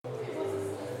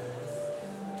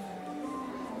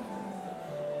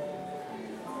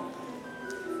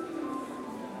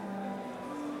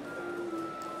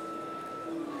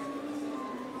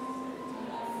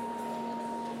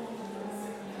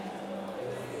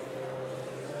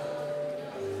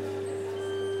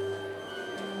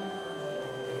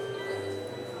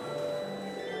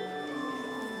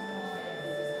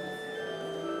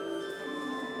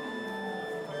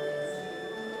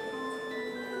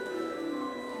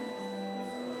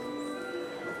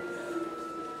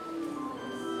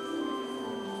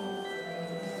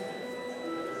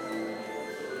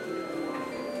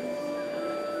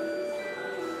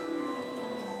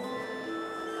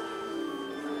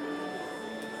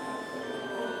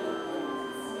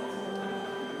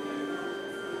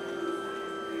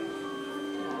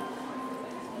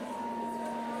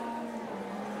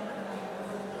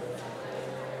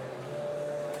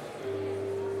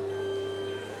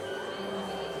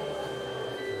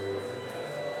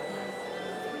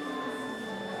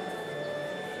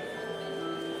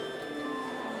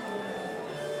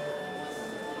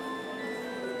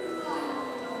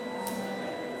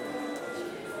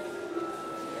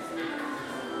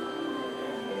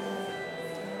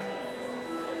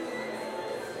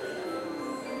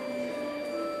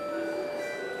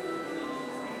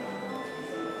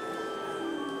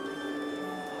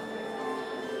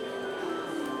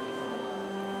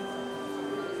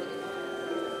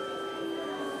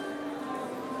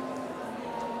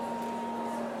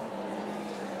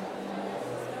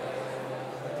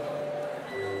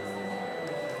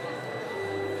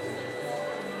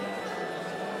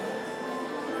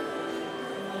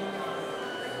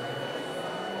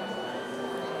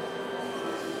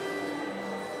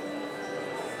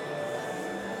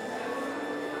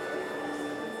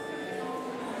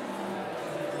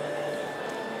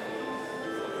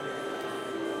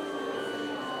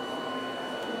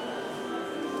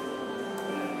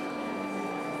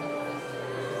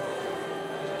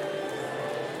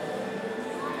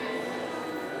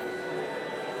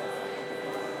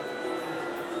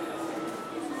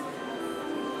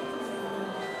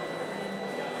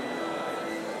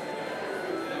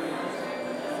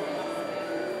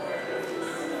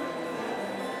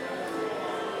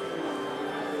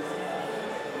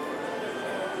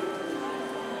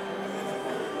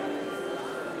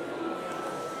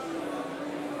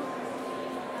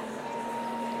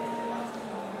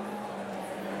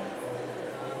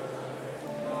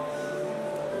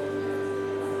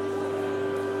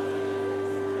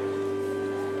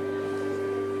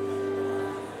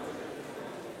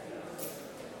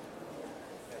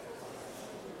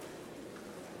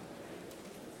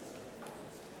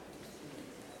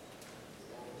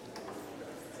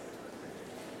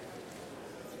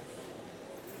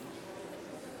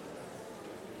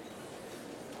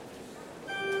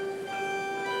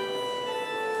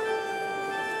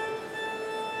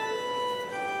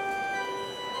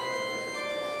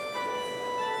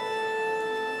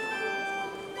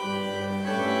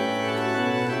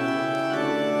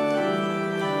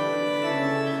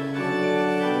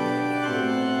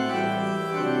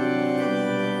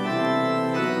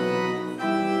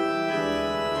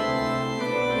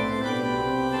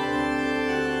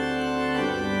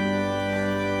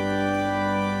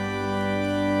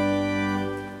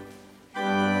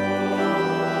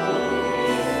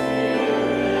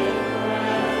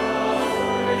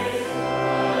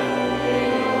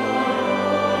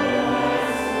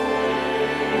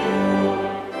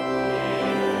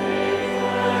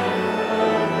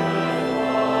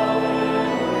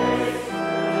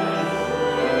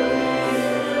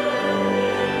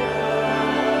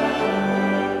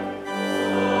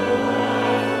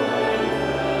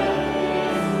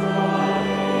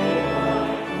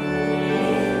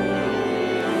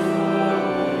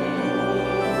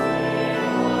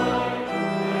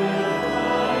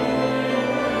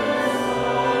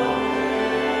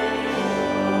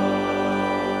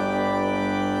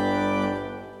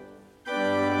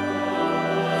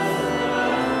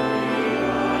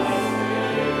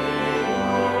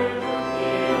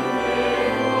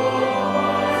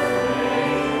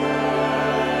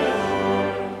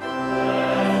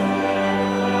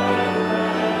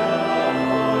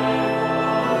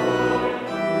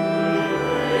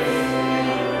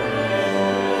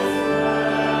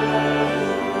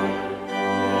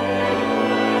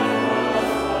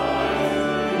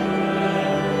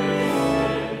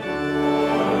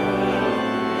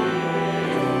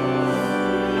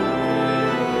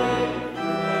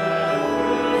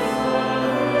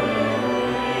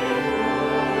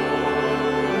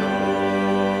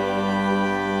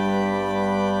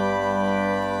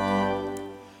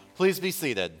Please be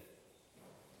seated.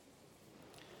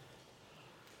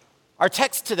 Our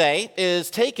text today is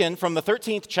taken from the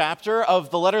 13th chapter of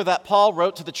the letter that Paul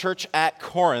wrote to the church at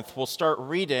Corinth. We'll start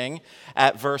reading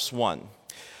at verse 1.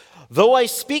 Though I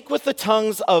speak with the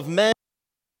tongues of men,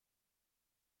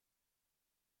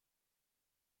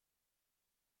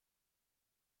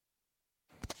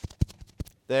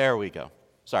 there we go.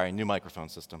 Sorry, new microphone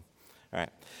system. All right.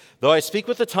 Though I speak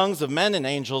with the tongues of men and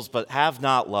angels, but have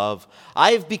not love,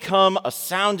 I have become a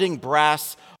sounding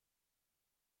brass.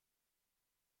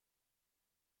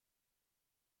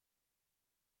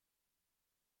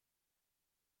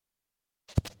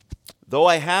 Though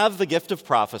I have the gift of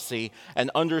prophecy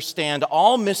and understand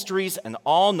all mysteries and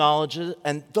all knowledge,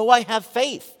 and though I have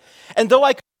faith, and though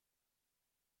I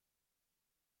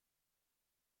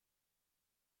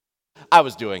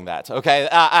was doing that, okay?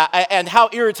 And how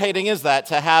irritating is that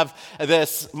to have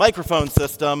this microphone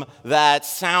system that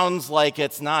sounds like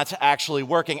it's not actually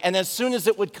working? And as soon as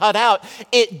it would cut out,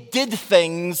 it did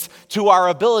things to our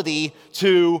ability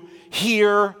to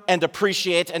hear and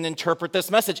appreciate and interpret this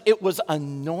message. It was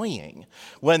annoying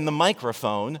when the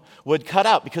microphone would cut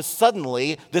out because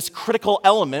suddenly this critical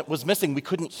element was missing. We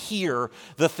couldn't hear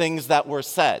the things that were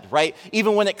said, right?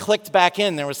 Even when it clicked back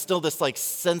in, there was still this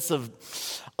sense of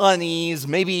unease,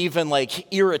 maybe even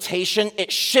irritation.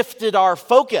 It shifted our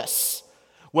focus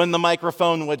when the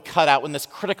microphone would cut out, when this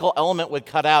critical element would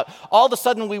cut out. All of a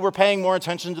sudden we were paying more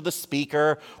attention to the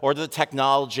speaker or to the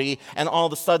technology, and all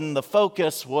of a sudden the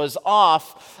focus was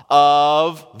off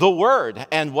of the word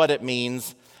and what it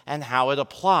means and how it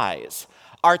applies.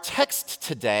 Our text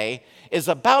today is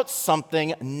about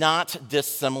something not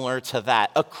dissimilar to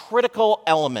that, a critical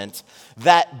element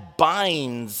that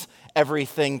binds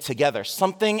everything together,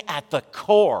 something at the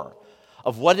core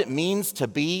of what it means to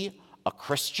be a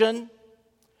Christian,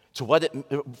 what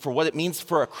it means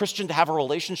for a Christian to have a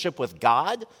relationship with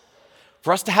God,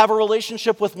 for us to have a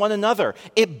relationship with one another.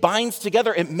 It binds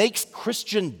together. It makes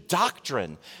Christian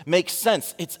doctrine make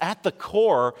sense. It's at the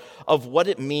core of what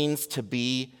it means to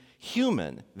be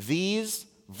human. These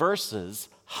verses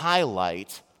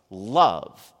highlight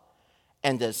love.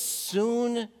 And as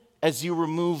soon as you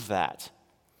remove that,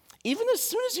 even as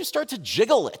soon as you start to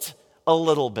jiggle it a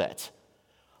little bit,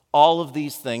 all of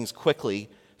these things quickly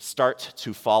start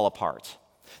to fall apart.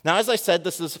 Now, as I said,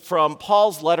 this is from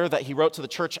Paul's letter that he wrote to the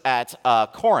church at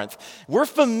Corinth. We're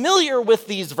familiar with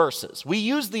these verses. We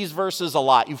use these verses a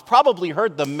lot. You've probably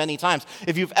heard them many times.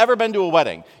 If you've ever been to a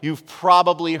wedding, you've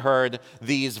probably heard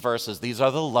these verses. These are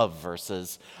the love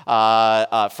verses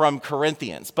from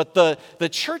Corinthians. But the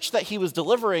church that he was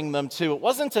delivering them to, it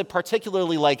wasn't a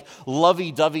particularly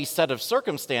lovey-dovey set of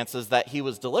circumstances that he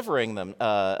was delivering them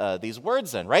these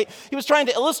words in, right? He was trying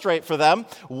to illustrate for them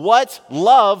what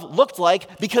love looked like,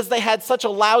 because they had such a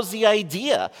lousy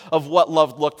idea of what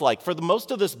love looked like. For the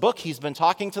most of this book, he's been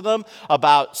talking to them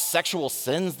about sexual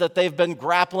sins that they've been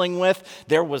grappling with.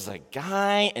 There was a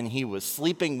guy, and he was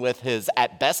sleeping with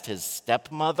at best, his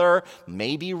stepmother,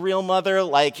 maybe real mother.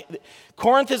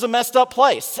 Corinth is a messed up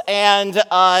place, and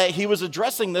he was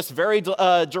addressing this very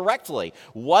directly.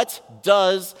 What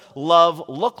does love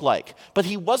look like? But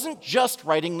he wasn't just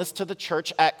writing this to the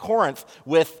church at Corinth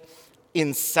with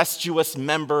incestuous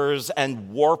members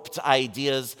and warped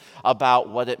ideas about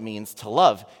what it means to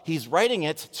love. He's writing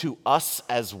it to us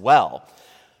as well,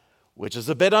 which is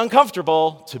a bit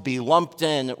uncomfortable to be lumped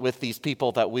in with these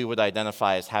people that we would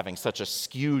identify as having such a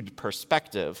skewed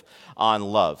perspective on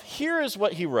love. Here is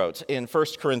what he wrote in 1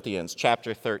 Corinthians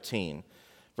chapter 13,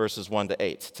 verses 1 to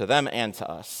 8, to them and to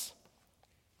us.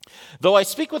 Though I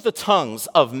speak with the tongues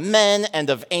of men and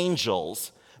of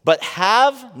angels, but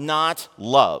have not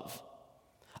love,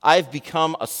 I've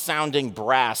become a sounding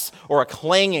brass or a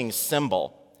clanging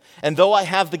cymbal. And though I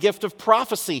have the gift of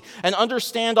prophecy and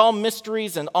understand all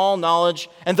mysteries and all knowledge,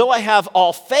 and though I have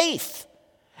all faith,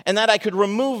 and that I could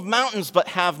remove mountains but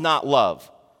have not love,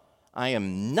 I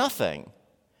am nothing.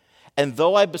 And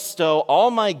though I bestow all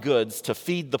my goods to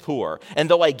feed the poor, and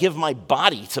though I give my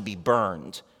body to be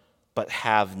burned, but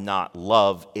have not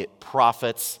love, it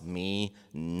profits me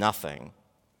nothing.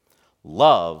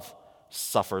 Love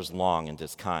suffers long and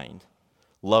is kind.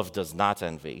 Love does not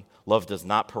envy. Love does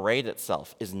not parade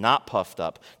itself, is not puffed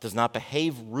up, does not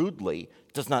behave rudely,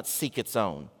 does not seek its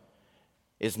own,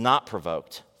 is not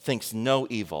provoked, thinks no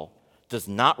evil, does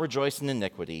not rejoice in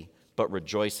iniquity, but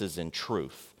rejoices in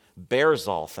truth, bears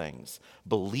all things,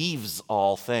 believes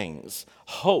all things,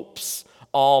 hopes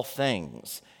all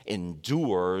things,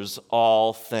 endures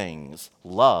all things.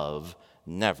 Love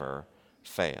never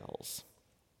fails.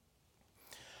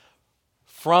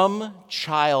 From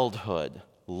childhood,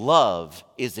 love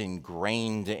is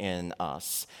ingrained in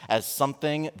us as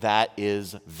something that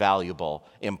is valuable,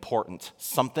 important,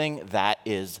 something that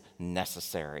is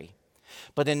necessary.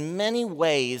 But in many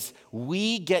ways,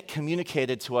 we get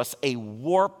communicated to us a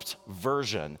warped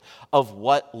version of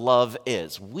what love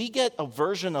is. We get a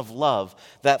version of love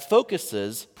that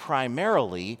focuses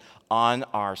primarily on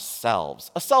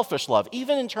ourselves, a selfish love,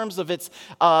 even in terms of its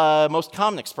most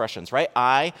common expressions, right?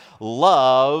 I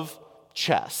love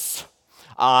chess.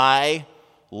 I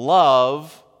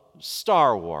love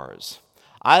Star Wars.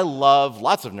 I love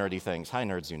lots of nerdy things. Hi,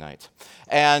 Nerds Unite.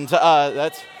 And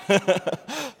that's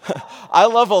I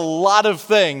love a lot of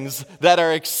things that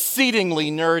are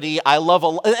exceedingly nerdy.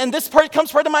 And this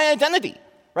comes part of my identity,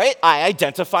 right? I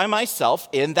identify myself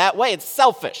in that way. It's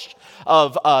selfish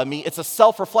of me. It's a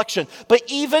self-reflection. But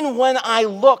even when I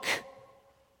look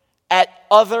at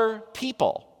other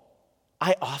people,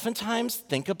 I oftentimes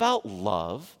think about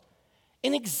love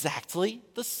in exactly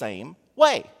the same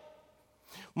way.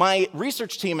 My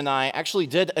research team and I actually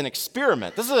did an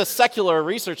experiment. This is a secular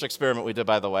research experiment we did,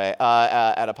 by the way,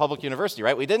 at a public university,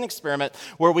 right? We did an experiment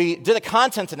where we did a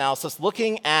content analysis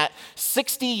looking at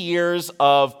 60 years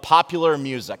of popular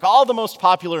music, all the most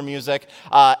popular music,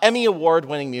 Emmy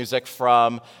Award-winning music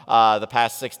from the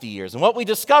past 60 years. And what we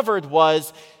discovered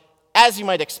was, as you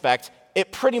might expect,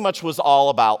 it pretty much was all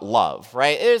about love,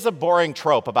 right? It is a boring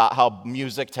trope about how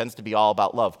music tends to be all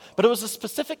about love. But it was a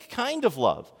specific kind of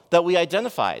love that we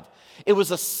identified. It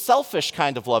was a selfish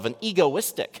kind of love, an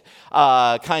egoistic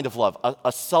kind of love,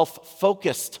 a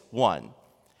self-focused one.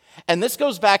 And this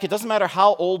goes back, it doesn't matter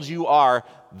how old you are,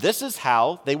 this is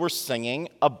how they were singing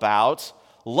about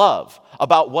love,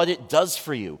 about what it does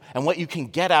for you and what you can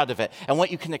get out of it and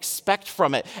what you can expect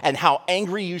from it and how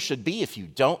angry you should be if you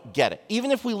don't get it.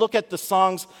 Even if we look at the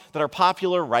songs that are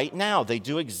popular right now, they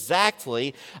do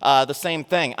exactly the same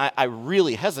thing. I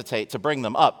really hesitate to bring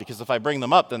them up because if I bring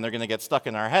them up, then they're going to get stuck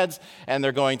in our heads and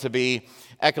they're going to be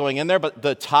echoing in there. But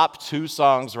the top two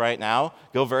songs right now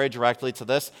go very directly to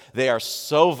this. They are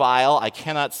so vile, I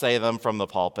cannot say them from the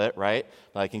pulpit, right?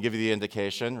 But I can give you the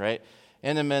indication, right?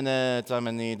 In a minute, I'm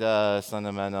gonna need a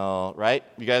sentimental, right?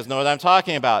 You guys know what I'm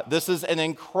talking about. This is an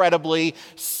incredibly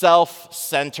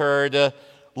self-centered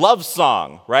love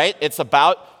song, right? It's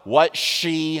about what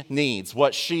she needs,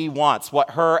 what she wants,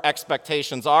 what her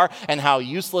expectations are, and how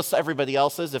useless everybody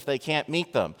else is if they can't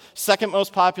meet them. Second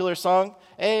most popular song,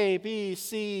 A, B,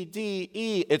 C, D,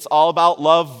 E. It's all about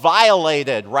love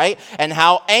violated, right? And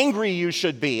how angry you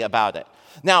should be about it.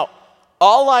 Now,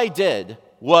 all I did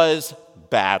was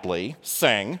badly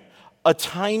sing a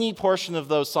tiny portion of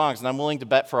those songs, and I'm willing to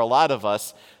bet for a lot of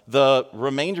us, the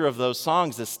remainder of those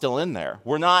songs is still in there.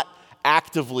 We're not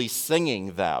actively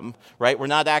singing them, right? We're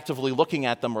not actively looking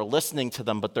at them or listening to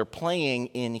them, but they're playing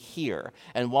in here.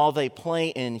 And while they play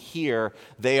in here,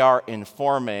 they are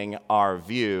informing our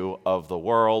view of the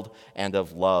world and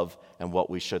of love and what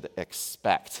we should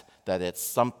expect, that it's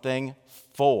something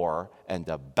for and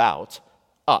about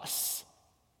us.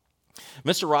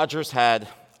 Mr. Rogers had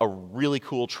a really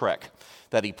cool trick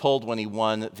that he pulled when he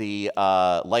won the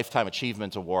Lifetime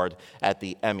Achievement Award at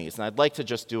the Emmys. And I'd like to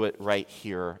just do it right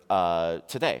here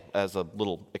today as a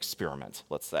little experiment,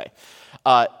 let's say.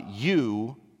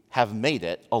 You have made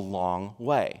it a long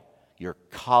way. You're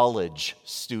college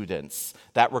students.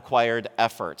 That required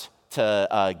effort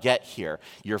to get here.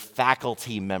 Your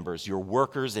faculty members, your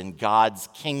workers in God's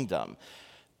kingdom.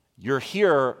 You're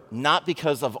here not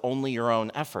because of only your own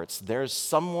efforts. There's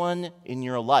someone in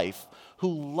your life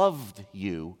who loved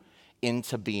you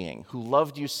into being, who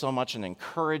loved you so much and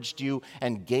encouraged you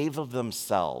and gave of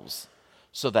themselves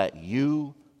so that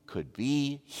you could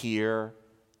be here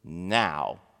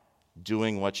now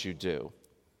doing what you do.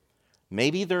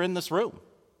 Maybe they're in this room.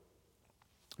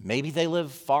 Maybe they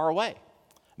live far away.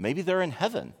 Maybe they're in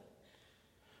heaven.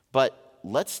 But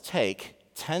let's take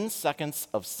 10 seconds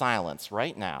of silence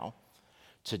right now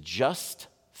to just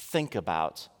think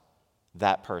about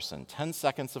that person. 10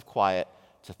 seconds of quiet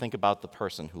to think about the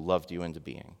person who loved you into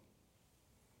being.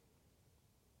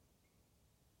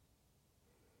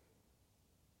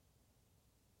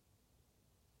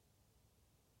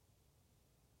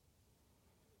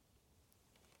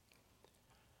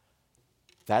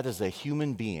 That is a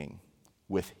human being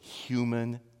with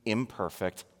human,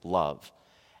 imperfect love.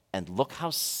 And look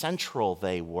how central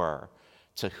they were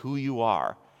to who you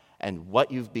are and what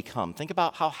you've become. Think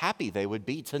about how happy they would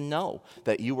be to know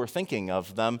that you were thinking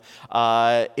of them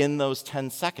in those 10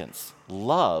 seconds.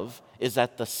 Love is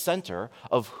at the center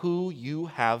of who you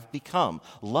have become.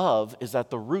 Love is at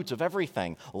the root of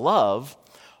everything. Love,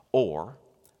 or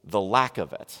the lack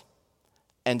of it.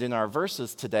 And in our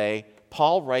verses today,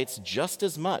 Paul writes just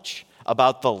as much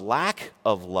about the lack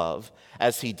of love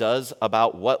as he does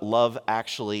about what love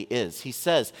actually is. He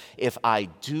says, if I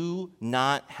do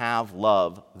not have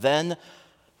love, then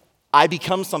I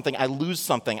become something, I lose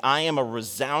something. I am a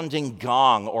resounding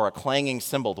gong or a clanging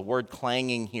cymbal. The word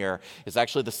clanging here is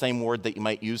actually the same word that you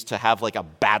might use to have like a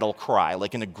battle cry,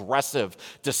 like an aggressive,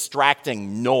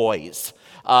 distracting noise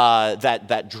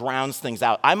that drowns things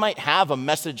out. I might have a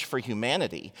message for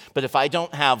humanity, but if I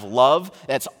don't have love,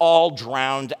 that's all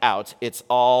drowned out. It's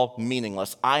all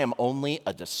meaningless. I am only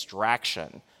a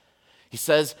distraction. He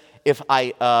says, if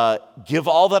I give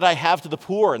all that I have to the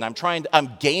poor and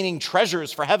I'm gaining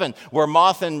treasures for heaven where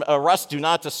moth and rust do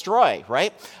not destroy,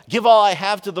 right? Give all I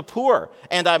have to the poor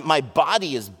and my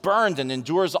body is burned and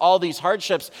endures all these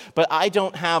hardships, but I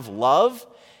don't have love,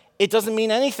 it doesn't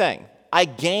mean anything. I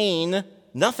gain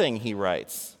nothing, he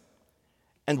writes.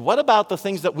 And what about the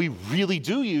things that we really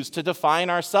do use to define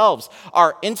ourselves?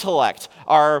 Our intellect,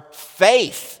 our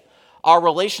faith, our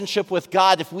relationship with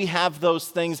God, if we have those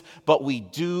things, but we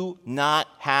do not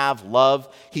have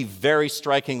love, he very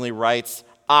strikingly writes,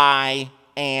 I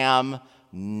am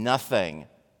nothing.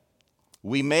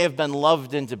 We may have been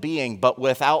loved into being, but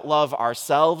without love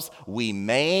ourselves, we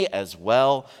may as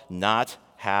well not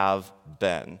have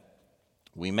been.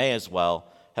 We may as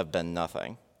well have been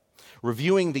nothing.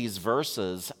 Reviewing these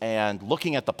verses and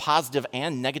looking at the positive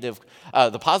and negative,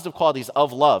 the positive qualities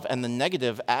of love and the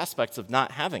negative aspects of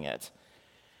not having it,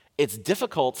 it's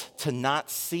difficult to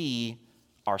not see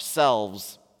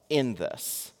ourselves in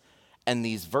this. And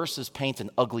these verses paint an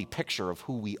ugly picture of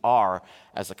who we are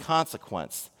as a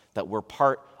consequence, that we're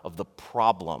part of the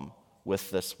problem with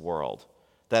this world,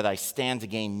 that I stand to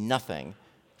gain nothing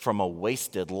from a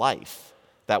wasted life,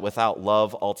 that without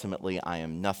love, ultimately, I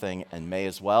am nothing and may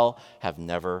as well have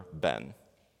never been.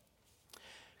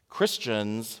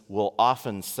 Christians will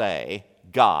often say,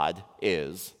 God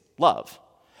is love.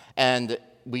 And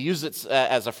we use it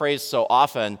as a phrase so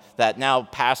often that now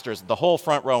pastors, the whole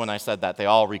front row when I said that, they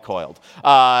all recoiled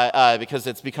because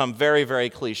it's become very, very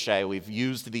cliche. We've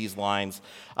used these lines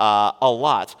a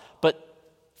lot. But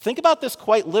think about this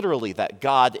quite literally, that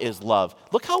God is love.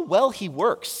 Look how well he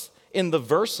works in the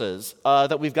verses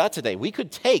that we've got today. We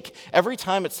could take every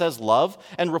time it says love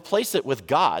and replace it with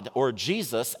God or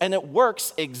Jesus, and it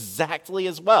works exactly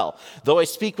as well. Though I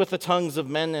speak with the tongues of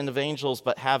men and of angels,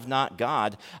 but have not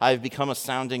God, I have become a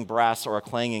sounding brass or a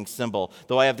clanging cymbal.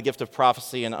 Though I have the gift of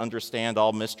prophecy and understand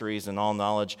all mysteries and all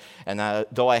knowledge, and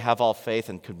though I have all faith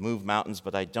and could move mountains,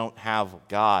 but I don't have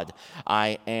God,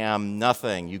 I am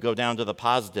nothing. You go down to the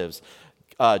positives.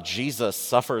 Jesus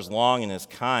suffers long and is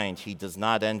kind. He does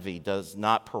not envy, does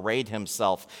not parade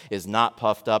himself, is not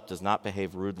puffed up, does not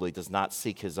behave rudely, does not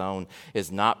seek his own,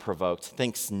 is not provoked,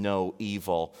 thinks no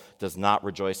evil, does not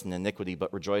rejoice in iniquity,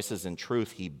 but rejoices in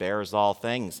truth. He bears all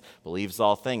things, believes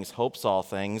all things, hopes all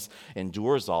things,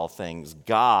 endures all things.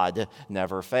 God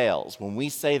never fails. When we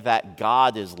say that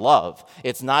God is love,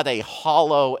 it's not a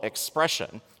hollow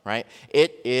expression, right?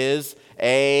 It is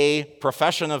a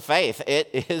profession of faith.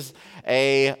 It is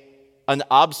an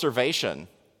observation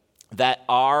that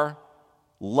our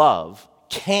love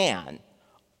can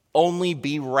only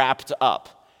be wrapped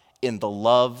up in the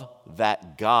love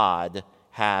that God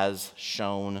has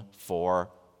shown for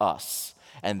us.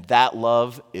 And that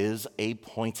love is a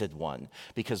pointed one,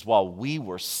 because while we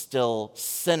were still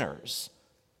sinners,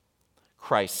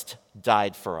 Christ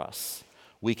died for us.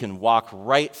 We can walk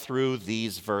right through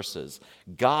these verses.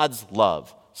 God's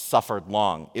love suffered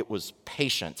long. It was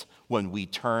patient when we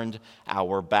turned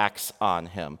our backs on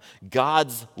him.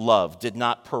 God's love did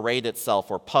not parade itself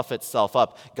or puff itself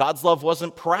up. God's love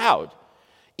wasn't proud,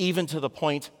 even to the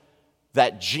point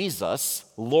that Jesus,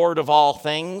 Lord of all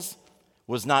things,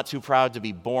 was not too proud to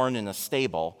be born in a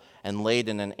stable and laid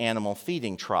in an animal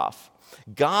feeding trough.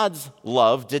 God's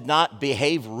love did not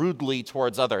behave rudely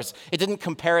towards others. It didn't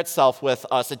compare itself with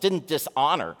us. It didn't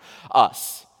dishonor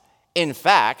us. In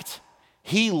fact,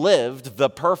 he lived the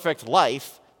perfect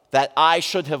life that I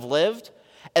should have lived,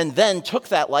 and then took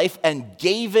that life and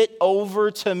gave it over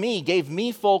to me, gave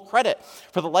me full credit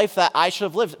for the life that I should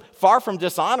have lived. Far from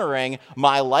dishonoring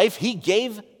my life, he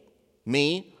gave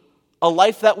me a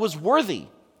life that was worthy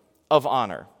of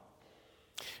honor.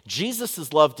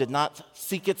 Jesus' love did not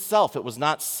seek itself. It was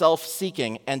not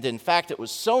self-seeking. And in fact, it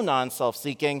was so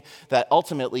non-self-seeking that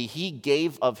ultimately he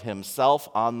gave of himself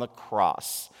on the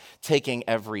cross, taking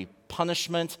every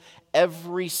punishment,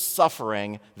 every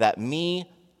suffering that me,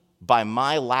 by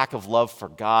my lack of love for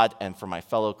God and for my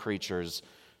fellow creatures,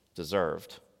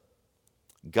 deserved.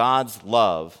 God's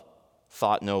love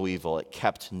thought no evil. It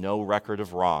kept no record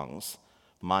of wrongs.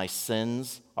 My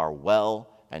sins are well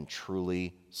and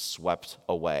truly swept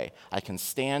away. I can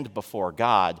stand before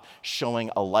God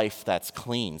showing a life that's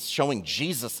clean, showing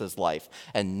Jesus' life,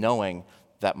 and knowing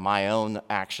that my own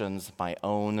actions, my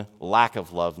own lack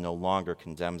of love no longer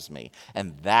condemns me.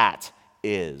 And that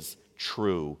is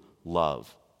true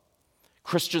love.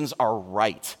 Christians are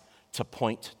right to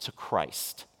point to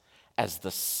Christ as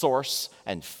the source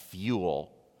and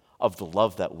fuel of the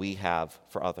love that we have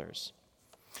for others.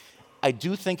 I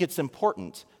do think it's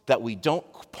important that we don't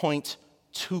point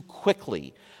too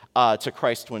quickly to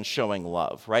Christ when showing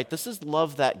love, right? This is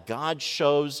love that God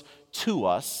shows to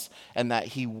us and that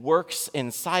he works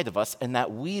inside of us and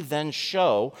that we then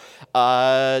show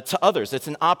to others. It's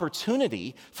an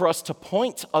opportunity for us to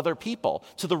point other people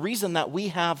to the reason that we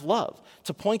have love,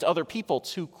 to point other people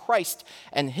to Christ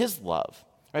and his love,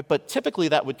 right? But typically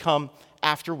that would come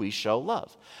after we show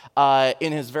love.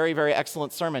 In his very, very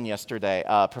excellent sermon yesterday,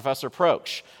 Professor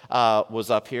Proksch was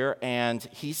up here, and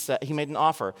he made an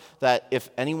offer that if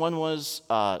anyone was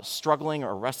struggling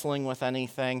or wrestling with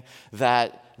anything,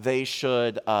 that they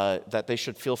should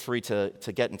feel free to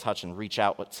get in touch and reach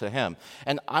out to him.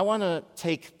 And I want to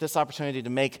take this opportunity to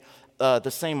make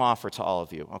the same offer to all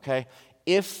of you, okay?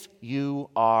 If you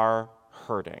are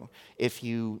hurting, if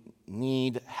you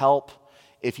need help,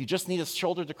 if you just need a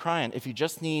shoulder to cry on, if you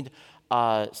just need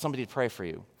somebody to pray for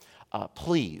you,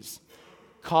 please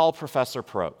call Professor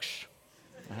Proksch.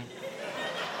 Right?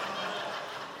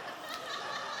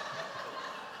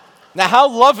 Now, how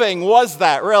loving was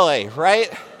that, really,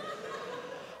 right?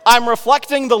 I'm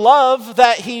reflecting the love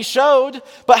that he showed,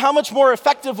 but how much more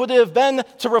effective would it have been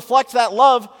to reflect that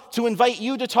love to invite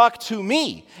you to talk to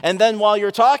me? And then while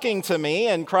you're talking to me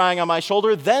and crying on my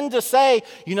shoulder, then to say,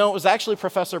 you know, it was actually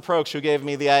Professor Proksch who gave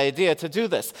me the idea to do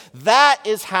this. That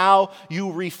is how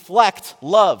you reflect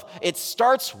love. It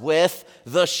starts with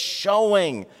the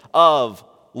showing of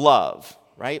love,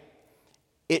 right?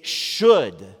 It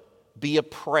should be a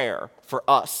prayer for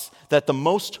us that the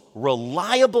most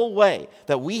reliable way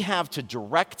that we have to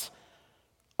direct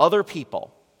other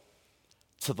people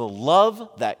to the love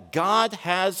that God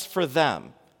has for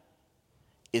them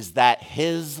is that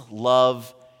his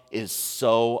love is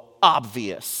so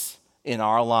obvious in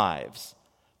our lives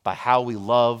by how we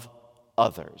love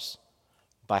others,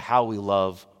 by how we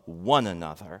love one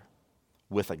another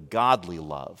with a godly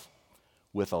love,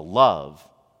 with a love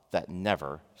that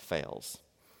never fails.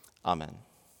 Amen.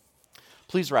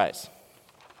 Please rise.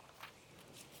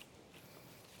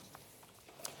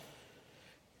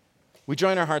 We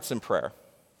join our hearts in prayer.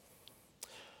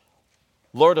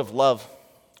 Lord of love,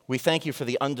 we thank you for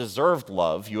the undeserved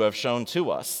love you have shown to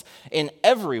us. In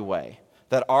every way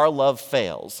that our love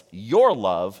fails, your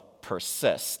love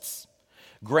persists.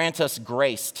 Grant us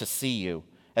grace to see you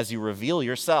as you reveal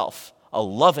yourself, a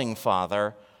loving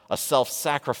Father, a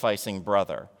self-sacrificing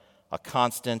brother, a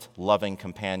constant, loving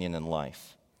companion in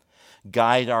life.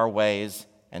 Guide our ways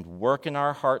and work in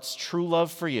our hearts true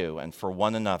love for you and for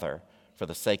one another, for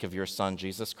the sake of your Son,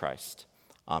 Jesus Christ.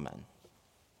 Amen.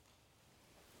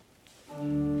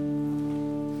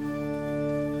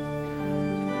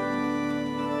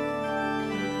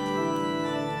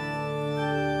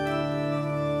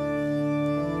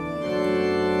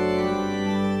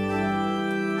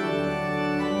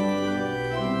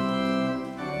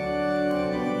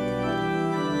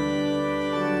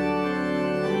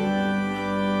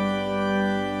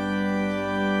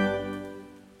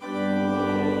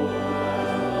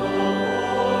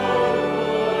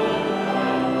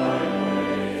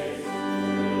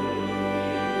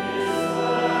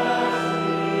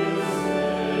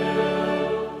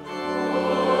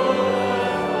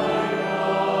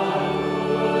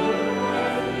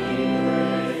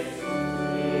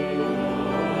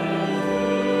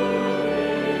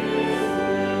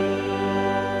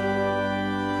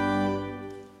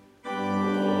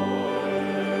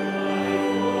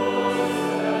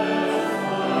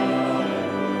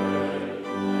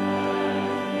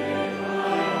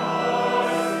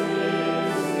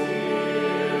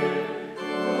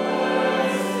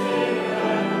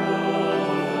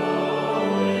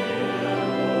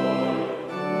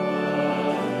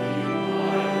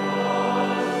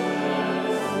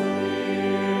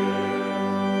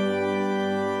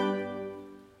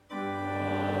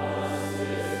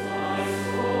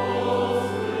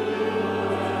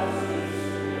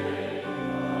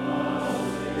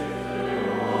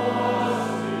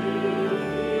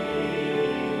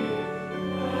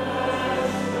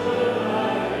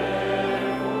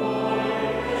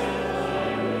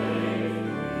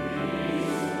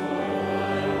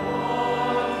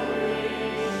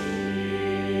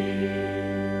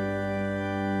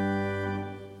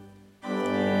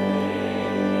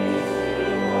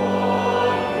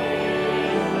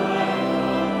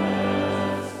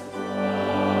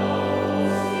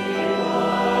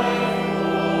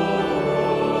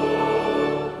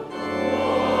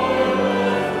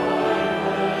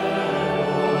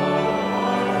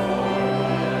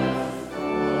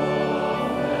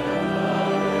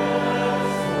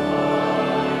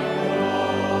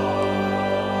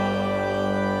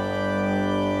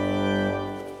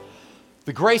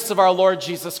 The grace of our Lord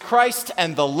Jesus Christ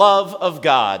and the love of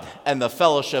God and the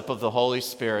fellowship of the Holy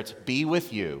Spirit be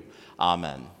with you.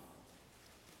 Amen.